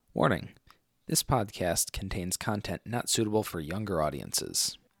Warning: this podcast contains content not suitable for younger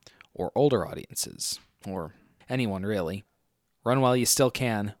audiences, or older audiences, or anyone really. Run while you still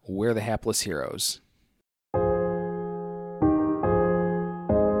can. We're the hapless heroes.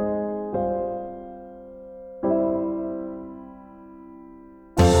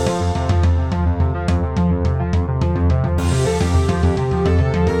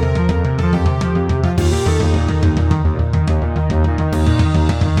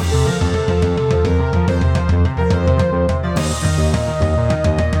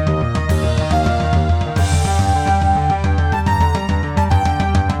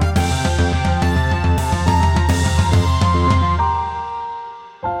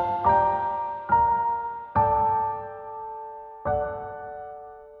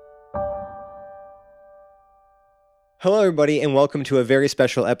 Hello, everybody, and welcome to a very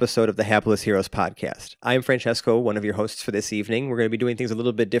special episode of the Hapless Heroes podcast. I'm Francesco, one of your hosts for this evening. We're going to be doing things a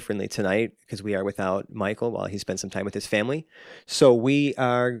little bit differently tonight because we are without Michael while he spent some time with his family. So we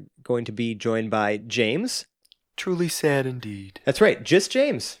are going to be joined by James. Truly sad indeed. That's right, just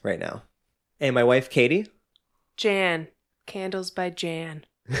James right now. And my wife, Katie. Jan. Candles by Jan.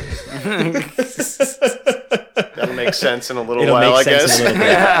 That'll make sense in a little It'll while, make I sense guess. in a little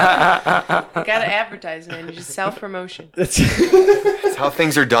bit. Got to advertise, man. You just self-promotion. That's how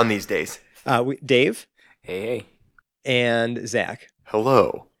things are done these days. Dave. Hey. And Zach.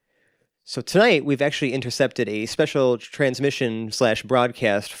 Hello. So tonight, we've actually intercepted a special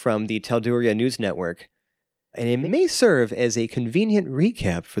transmission/broadcast from the Tal'Duria News Network, and it may serve as a convenient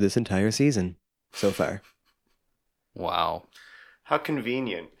recap for this entire season so far. Wow. How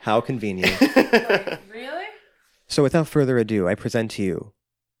convenient. How convenient. Really? So without further ado, I present to you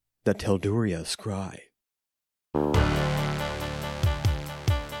the Tal'Duria Scry.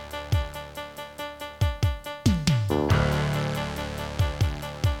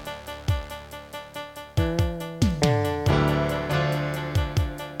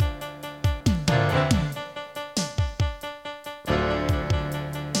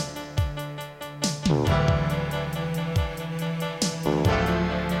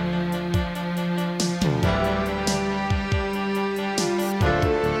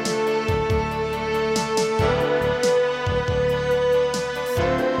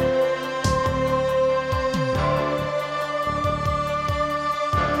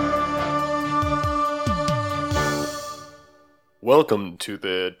 Welcome to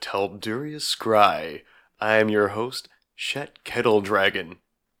the Tal'Duria Scry. I am your host, Shet Kettle Dragon.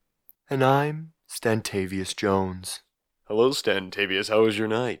 And I'm Stantavius Jones. Hello, Stantavius. How was your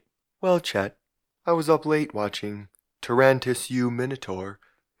night? Well, Chet, I was up late watching Tarantus U Minotaur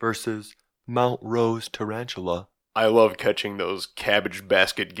versus Mount Rose Tarantula. I love catching those cabbage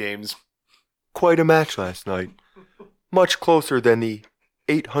basket games. Quite a match last night. Much closer than the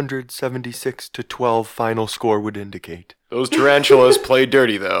 876-12 final score would indicate. Those tarantulas play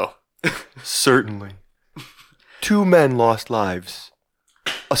dirty, though. Certainly. 2 men lost lives.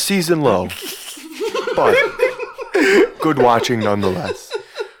 A season low. But good watching nonetheless.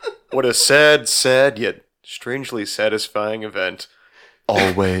 What a sad, yet strangely satisfying event.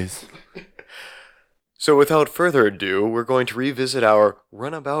 Always. So without further ado, we're going to revisit our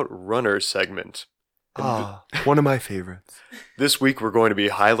Runabout Runner segment. One of my favorites. This week we're going to be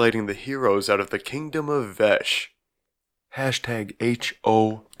highlighting the heroes out of the Kingdom of Vesh. Hashtag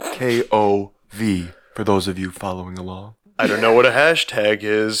HOKOV for those of you following along. I don't know what a hashtag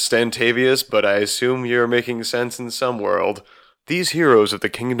is, Stantavius, but I assume you're making sense in some world. These heroes of the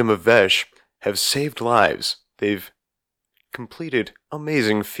Kingdom of Vesh have saved lives. They've completed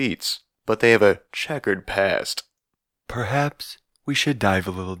amazing feats, but they have a checkered past. Perhaps we should dive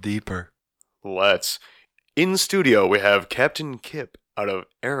a little deeper. Let's. In studio, we have Captain Kip out of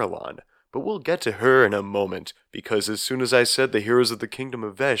Erelon, but we'll get to her in a moment, because as soon as I said the heroes of the Kingdom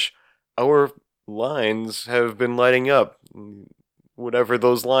of Vesh, our lines have been lighting up. Whatever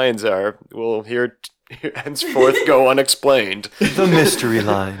those lines are, we'll hear henceforth go unexplained. The mystery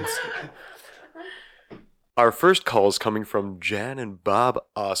lines. Our first call is coming from Jan and Bob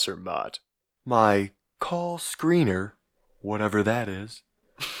Ossermott. My call screener, whatever that is,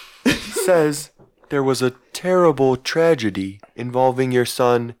 says there was a terrible tragedy involving your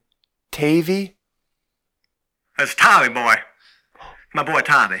son, Tavy? That's Tommy, boy. My boy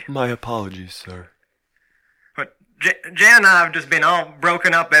Tommy. My apologies, sir. But Jan and I have just been all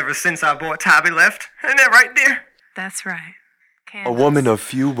broken up ever since our boy Tommy left. Isn't that right, dear? That's right. A woman of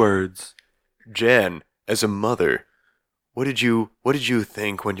few words. Jan, as a mother, what did you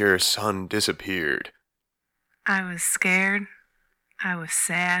think when your son disappeared? I was scared. I was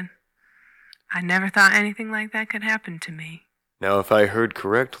sad. I never thought anything like that could happen to me. Now, if I heard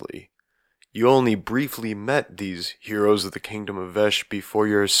correctly, you only briefly met these heroes of the Kingdom of Vesh before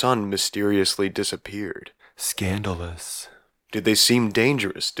your son mysteriously disappeared. Scandalous. Did they seem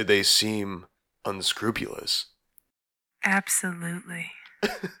dangerous? Did they seem unscrupulous? Absolutely.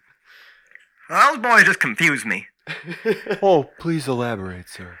 Those boys just confuse me. Oh, please elaborate,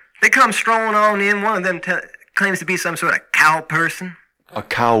 sir. They come strolling on in. One of them claims to be some sort of cow person A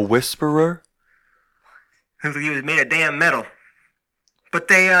cow whisperer? who was made of damn metal. But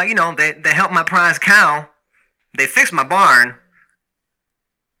they help my prize cow. They fix my barn.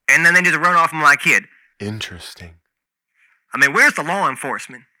 And then they just run off with my kid. Interesting. I mean, where's the law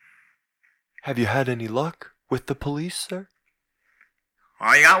enforcement? Have you had any luck with the police, sir?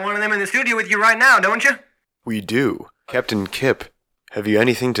 Oh, you got one of them in the studio with you right now, don't you? We do. Captain Kip, have you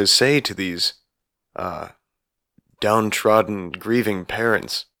anything to say to these, downtrodden, grieving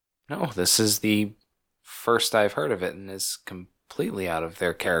parents? No, this is the first I've heard of it and is completely out of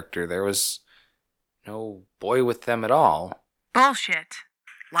their character. There was no boy with them at all. Bullshit.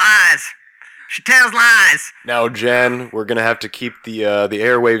 Lies. She tells lies. Now, Jan, we're gonna have to keep the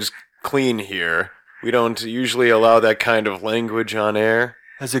airwaves clean here. We don't usually allow that kind of language on air.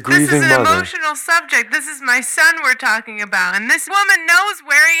 As a This grieving is an mother. emotional subject. This is my son we're talking about, and this woman knows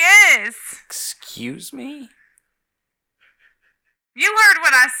where he is. Excuse me? You heard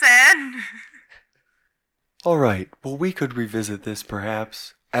what I said. All right, well, we could revisit this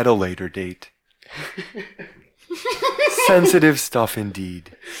perhaps at a later date. Sensitive stuff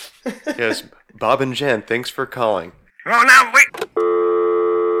indeed. Yes, Bob and Jan, thanks for calling. Oh, now, wait.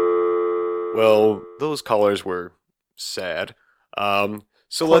 Well, those callers were sad.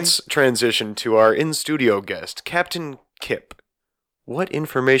 So Quite. let's transition to our in-studio guest, Captain Kip. What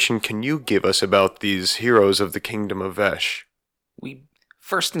information can you give us about these heroes of the Kingdom of Vesh? We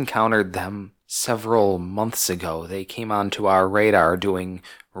first encountered them several months ago. They came onto our radar doing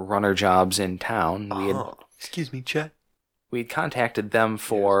runner jobs in town. Oh. Excuse me, Chet. We'd contacted them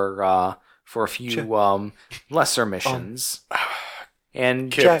for a few lesser missions.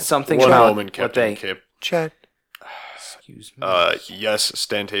 and Kip, something one about moment, what Captain they... Kip. Chet. Excuse me. Yes,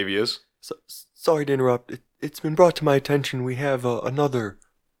 Stantavius. Sorry to interrupt. It's been brought to my attention we have another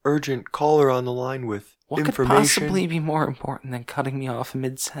urgent caller on the line with What could information. possibly be more important than cutting me off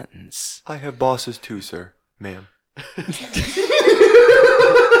mid-sentence? I have bosses too, sir, ma'am.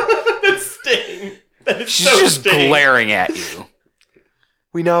 She's just glaring at you.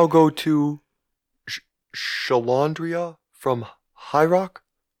 We now go to Shalandria from High Rock.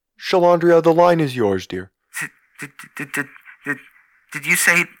 Shalandria, the line is yours, dear. Did you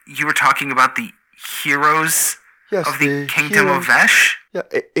say you were talking about the heroes Yes, of the Kingdom of heroes- Vesh? Yeah,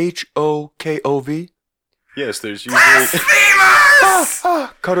 Hokov. Yes, there's usually... Blasphemous!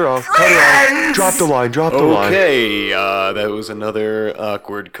 Cut her off, cut her off. Drop the line, drop the line. Okay, that was another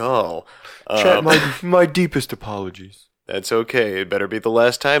awkward call. Chet, my deepest apologies. That's okay. It better be the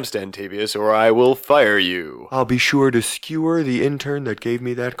last time, Stantavius, or I will fire you. I'll be sure to skewer the intern that gave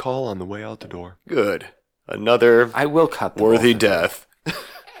me that call on the way out the door. Good. Another I will cut them worthy off. death.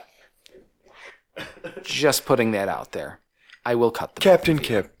 Just putting that out there. I will cut them. Captain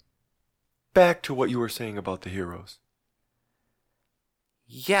Kip, back to what you were saying about the heroes.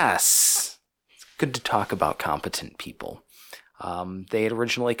 Yes. It's good to talk about competent people. They had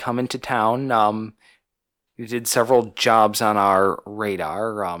originally come into town. We did several jobs on our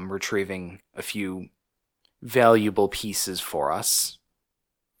radar, retrieving a few valuable pieces for us.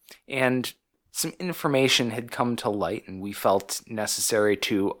 And some information had come to light, and we felt necessary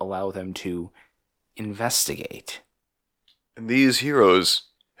to allow them to investigate. And these heroes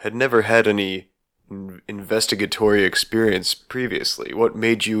had never had any investigatory experience previously. What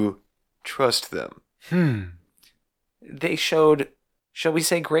made you trust them? They showed, shall we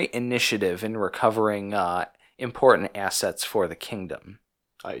say, great initiative in recovering important assets for the kingdom.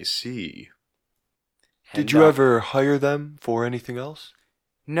 I see. Did And, you ever hire them for anything else?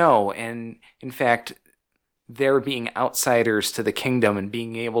 No, and in fact, their being outsiders to the kingdom and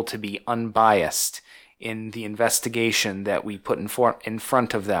being able to be unbiased in the investigation that we put in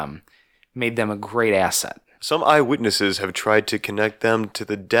front of them made them a great asset. Some eyewitnesses have tried to connect them to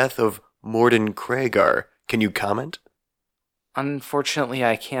the death of Morden Craigar. Can you comment? Unfortunately,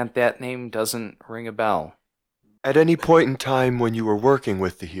 I can't. That name doesn't ring a bell. At any point in time when you were working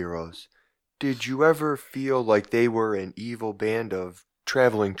with the heroes, did you ever feel like they were an evil band of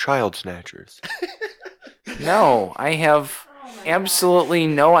traveling child snatchers? No, I have absolutely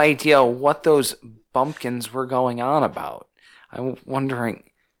no idea what those bumpkins were going on about. I'm wondering,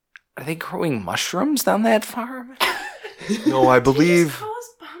 are they growing mushrooms on that farm? No, I believe... Those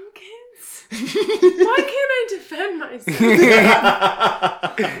pumpkins? Why can't I defend myself?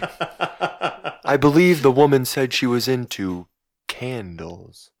 I believe the woman said she was into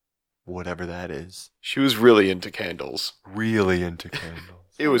candles. Whatever that is. She was really into candles. Really into candles.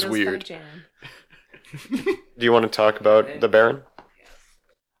 It was Candles by weird. Jan. Do you want to talk about the Baron?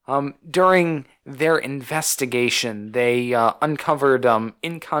 During their investigation, they uncovered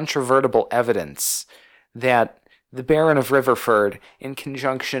incontrovertible evidence that the Baron of Riverford, in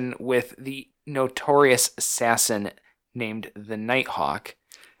conjunction with the notorious assassin named the Nighthawk,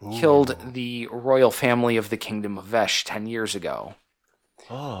 killed the royal family of the Kingdom of Vesh 10 years ago.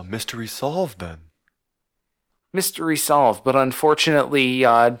 Ah, mystery solved then. Mystery solved, but unfortunately,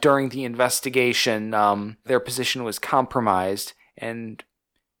 during the investigation, their position was compromised, and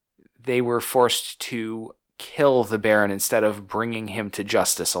they were forced to kill the Baron instead of bringing him to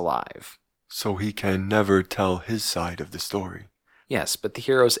justice alive. So he can never tell his side of the story. Yes, but the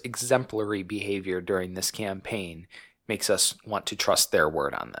hero's exemplary behavior during this campaign makes us want to trust their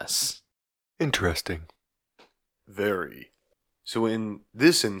word on this. Interesting. Very. So in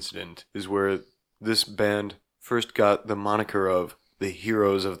this incident is where this band first got the moniker of the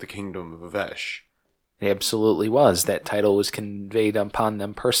Heroes of the Kingdom of Vesh. It absolutely was. That title was conveyed upon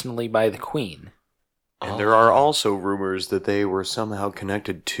them personally by the Queen. And there are also rumors that they were somehow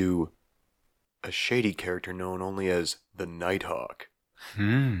connected to a shady character known only as the Nighthawk.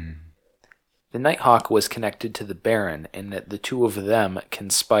 The Nighthawk was connected to the Baron, and that the two of them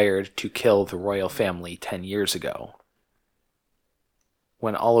conspired to kill the royal family 10 years ago.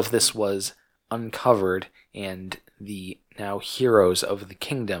 When all of this was uncovered and the now heroes of the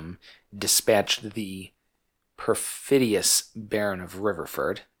kingdom dispatched the perfidious Baron of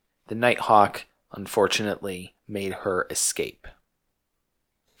Riverford, the Nighthawk unfortunately made her escape.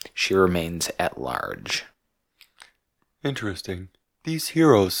 She remains at large. Interesting. These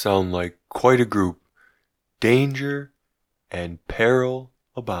heroes sound like quite a group. Danger and peril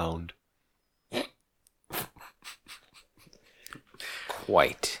abound.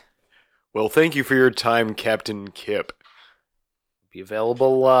 Quite. Well, thank you for your time, Captain Kip. Be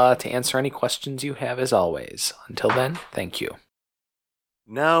available to answer any questions you have as always. Until then, thank you.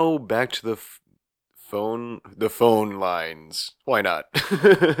 Now back to the phone lines. Why not?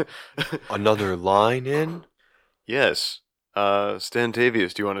 Another line in? Yes.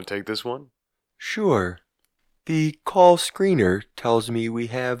 Stantavius, do you want to take this one? Sure. The call screener tells me we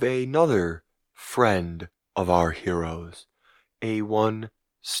have another friend of our heroes. A one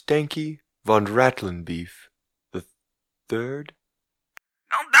Stanky von Rattlenbeef the third?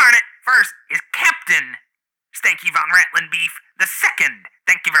 Oh, darn it. First is Captain Stanky von Rattlenbeef the second.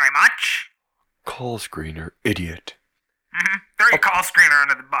 Thank you very much. Call screener, idiot. Throw your call screener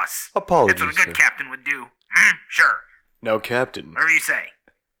under the bus. Apologies, That's what a good sir. captain would do. Sure. Now, Captain, Whatever you say.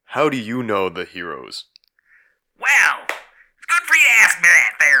 how do you know the heroes? Well, it's good for you to ask me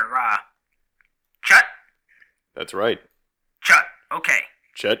that there, Chut? That's right. Chut. Okay.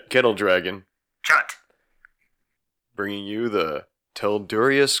 Chet Kettledragon, Chut. bringing you the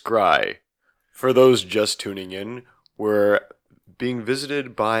Telduria Scry. For those just tuning in, we're being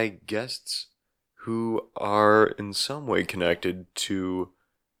visited by guests who are in some way connected to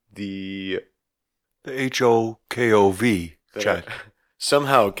the The HOKOV. that Chat. are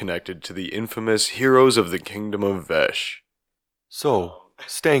somehow connected to the infamous Heroes of the Kingdom of Vesh. So,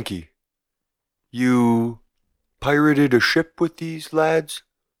 Stanky, you pirated a ship with these lads?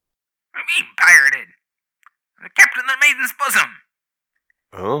 What do you mean, pirated? The captain of the Maiden's bosom.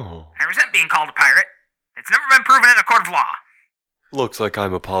 Oh. I resent being called a pirate. It's never been proven in a court of law. Looks like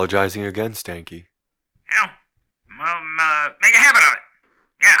I'm apologizing again, Stanky. You know, make a habit of it.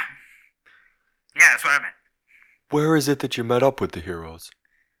 Yeah. Yeah, that's what I meant. Where is it that you met up with the heroes?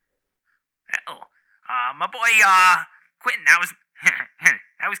 Oh, my boy, Quentin,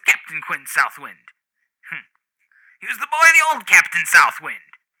 I was Captain Quentin Southwind. He was the boy of the old Captain Southwind.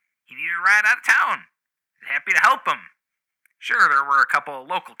 He needed a ride out of town. Happy to help him. Sure, there were a couple of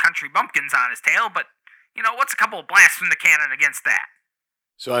local country bumpkins on his tail, but, you know, what's a couple of blasts from the cannon against that?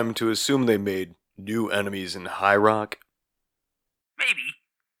 So I'm to assume they made new enemies in High Rock? Maybe.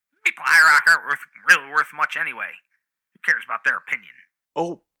 People in High Rock aren't really worth much anyway. Who cares about their opinion?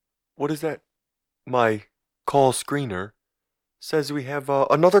 Oh, what is that? My call screener says we have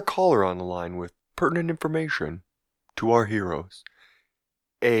another caller on the line with pertinent information to our heroes.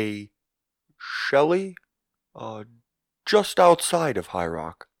 A Shelley, just outside of High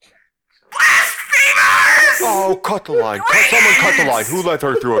Rock. Blasphemers! Oh, cut the line. Someone cut the line. Who let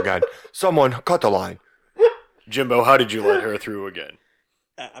her through again? Someone cut the line. Jimbo, how did you let her through again?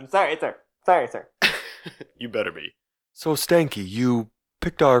 I'm sorry, sir. Sorry, sir. You better be. So, Stanky, you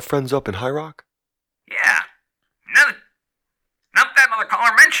picked our friends up in High Rock? Yeah. Now that that other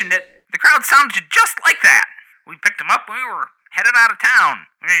caller mentioned it, the crowd sounded just like that. We picked them up when we were headed out of town.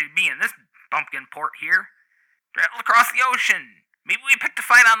 We'd be in this bumpkin port here. Traveled across the ocean. Maybe we picked a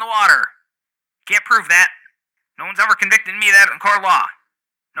fight on the water. Can't prove that. No one's ever convicted me of that in court of law.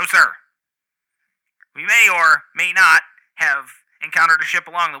 No, sir. We may or may not have encountered a ship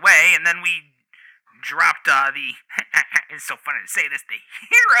along the way, and then we dropped the... It's so funny to say this, the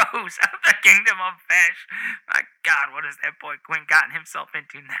heroes of the Kingdom of Vesh. My God, what has that boy Quinn gotten himself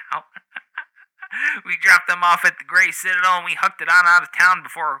into now? We dropped them off at the Grey Citadel, and we hooked it on out of town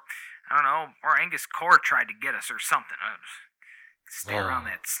before, I don't know, or Angus Core tried to get us or something. Stay around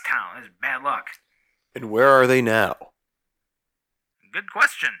that town. That's bad luck. And where are they now? Good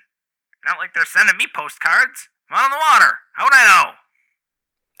question. Not like they're sending me postcards. I'm out on the water. How would I know?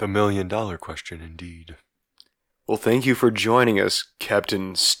 The $1 million question, indeed. Well, thank you for joining us,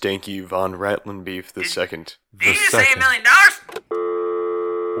 Captain Stanky von Rattlenbeef II. Did you say $1 second. million?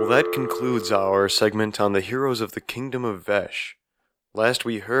 Well, that concludes our segment on the heroes of the Kingdom of Vesh. Last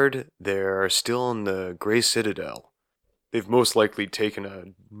we heard, they are still in the Grey Citadel. They've most likely taken a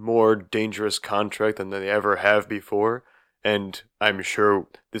more dangerous contract than they ever have before, and I'm sure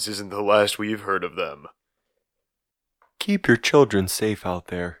this isn't the last we've heard of them. Keep your children safe out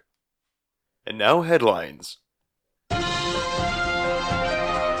there. And now headlines.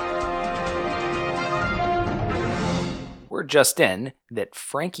 Word just in that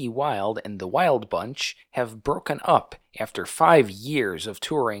Frankie Wild and the Wild Bunch have broken up after 5 years of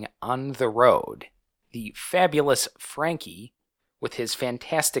touring on the road. The fabulous Frankie, with his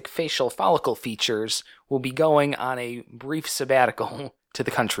fantastic facial follicle features, will be going on a brief sabbatical to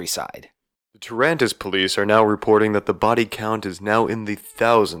the countryside. The Tarantus police are now reporting that the body count is now in the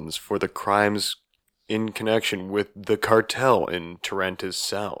thousands for the crimes in connection with the cartel in Tarantus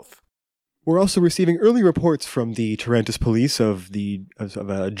South. We're also receiving early reports from the Tarantus police of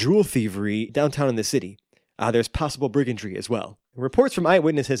a jewel thievery downtown in the city. There's possible brigandry as well. Reports from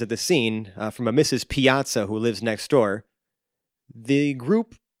eyewitnesses at the scene, from a Mrs. Piazza who lives next door. The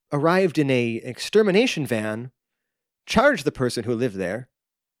group arrived in an extermination van, charged the person who lived there,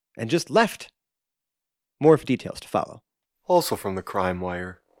 and just left. More details to follow. Also from the Crime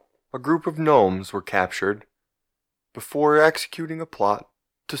Wire, a group of gnomes were captured before executing a plot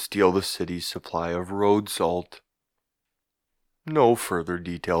to steal the city's supply of road salt. No further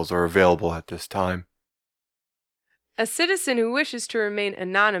details are available at this time. A citizen who wishes to remain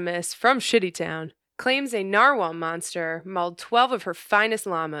anonymous from Shittytown claims a narwhal monster mauled 12 of her finest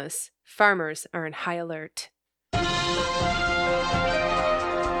llamas. Farmers are in high alert.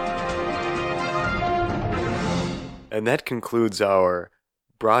 And that concludes our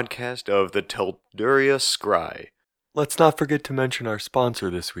broadcast of the Telduria Scry. Let's not forget to mention our sponsor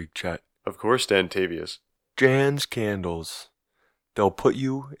this week, Chet. Of course, Dantavius. Jan's Candles. They'll put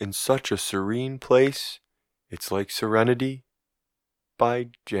you in such a serene place. It's like Serenity by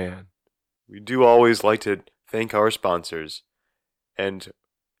Jan. We do always like to thank our sponsors. And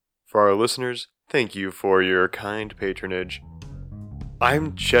for our listeners, thank you for your kind patronage.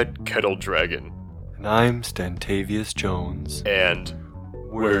 I'm Chet Kettledragon. And I'm Stantavius Jones. And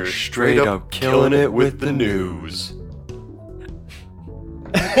we're straight up killing it with the news.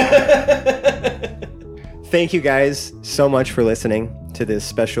 Thank you guys so much for listening to this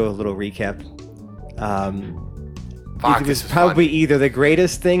special little recap. It was probably either the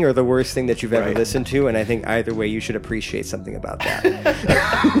greatest thing or the worst thing that you've ever listened to, and I think either way you should appreciate something about that.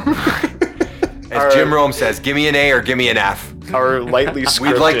 As Jim Rome says, give me an A or give me an F. Our lightly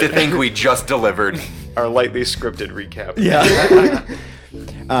scripted... We'd like to think we just delivered. Our lightly scripted recap. Yeah.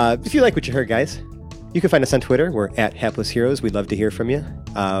 If you like what you heard, guys, you can find us on Twitter. We're at Hapless Heroes. We'd love to hear from you.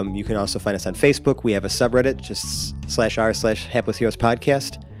 You can also find us on Facebook. We have a subreddit, just /r/Hapless Heroes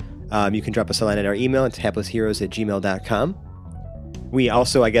Podcast. You can drop us a line at our email. It's haplessheroes@gmail.com. We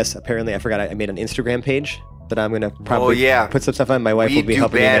also, I guess, apparently, I forgot I made an Instagram page that I'm going to probably put some stuff on. My wife will be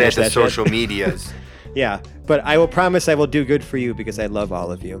helping me manage that. We do bad at the social medias. Yeah, but I will promise I will do good for you because I love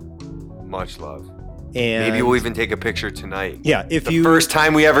all of you. Much love. And maybe we'll even take a picture tonight. Yeah, the first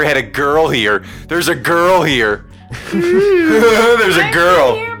time we ever had a girl here. There's a girl here. There's a girl.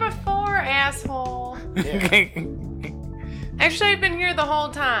 I've been here before, asshole. Yeah. Actually, I've been here the whole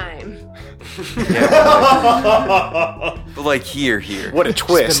time. But like here. What a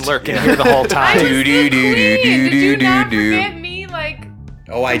twist. Been lurking here the whole time. I was the queen. Did you not forget me, like,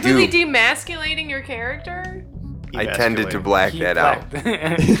 oh, I do. really demasculating your character? I tended to black that out.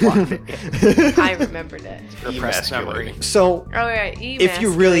 I remembered it. Repressed memory. So, Oh, yeah. if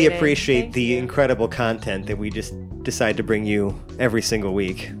you really emasculating. appreciate Thank the you. incredible content that we just decide to bring you every single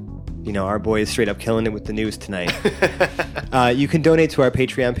week, you know, our boy is straight up killing it with the news tonight. You can donate to our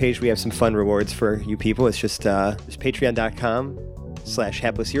Patreon page. We have some fun rewards for you people. It's just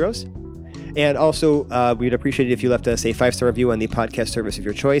patreon.com/haplessheroes. And also, we'd appreciate it if you left us a 5-star review on the podcast service of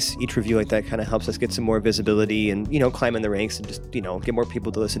your choice. Each review like that kind of helps us get some more visibility and, you know, climb in the ranks and just, you know, get more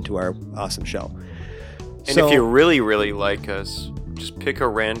people to listen to our awesome show. And if you really, really like us, just pick a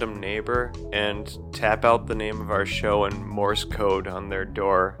random neighbor and tap out the name of our show in Morse code on their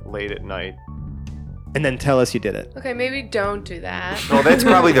door late at night. And then tell us you did it. Okay, maybe don't do that. Well, that's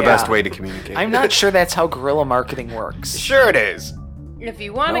probably the Yeah. best way to communicate. I'm not sure that's how guerrilla marketing works. Sure it is. If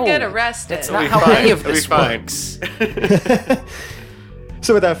you want to No, get arrested. That's It'll not be how fine. any of It'll be this fine. works.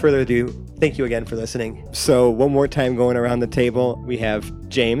 So without further ado, thank you again for listening. So one more time going around the table, we have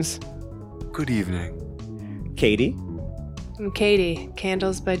James, Good evening. Katie, I'm Katie,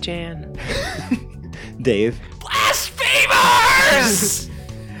 Candles by Jan. Dave, Blasphemers!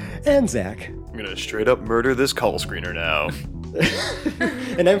 and Zach. I'm gonna straight up murder this call screener now.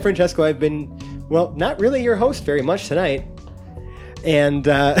 And I'm Francesco. I've been, well, not really your host very much tonight. And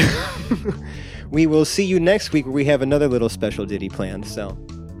we will see you next week where we have another little special ditty planned. So,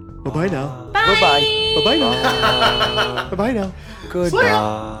 bye-bye now. Bye-bye. Bye-bye now. Bye-bye now.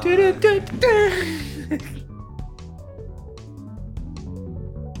 Goodbye. Do-do-do-do.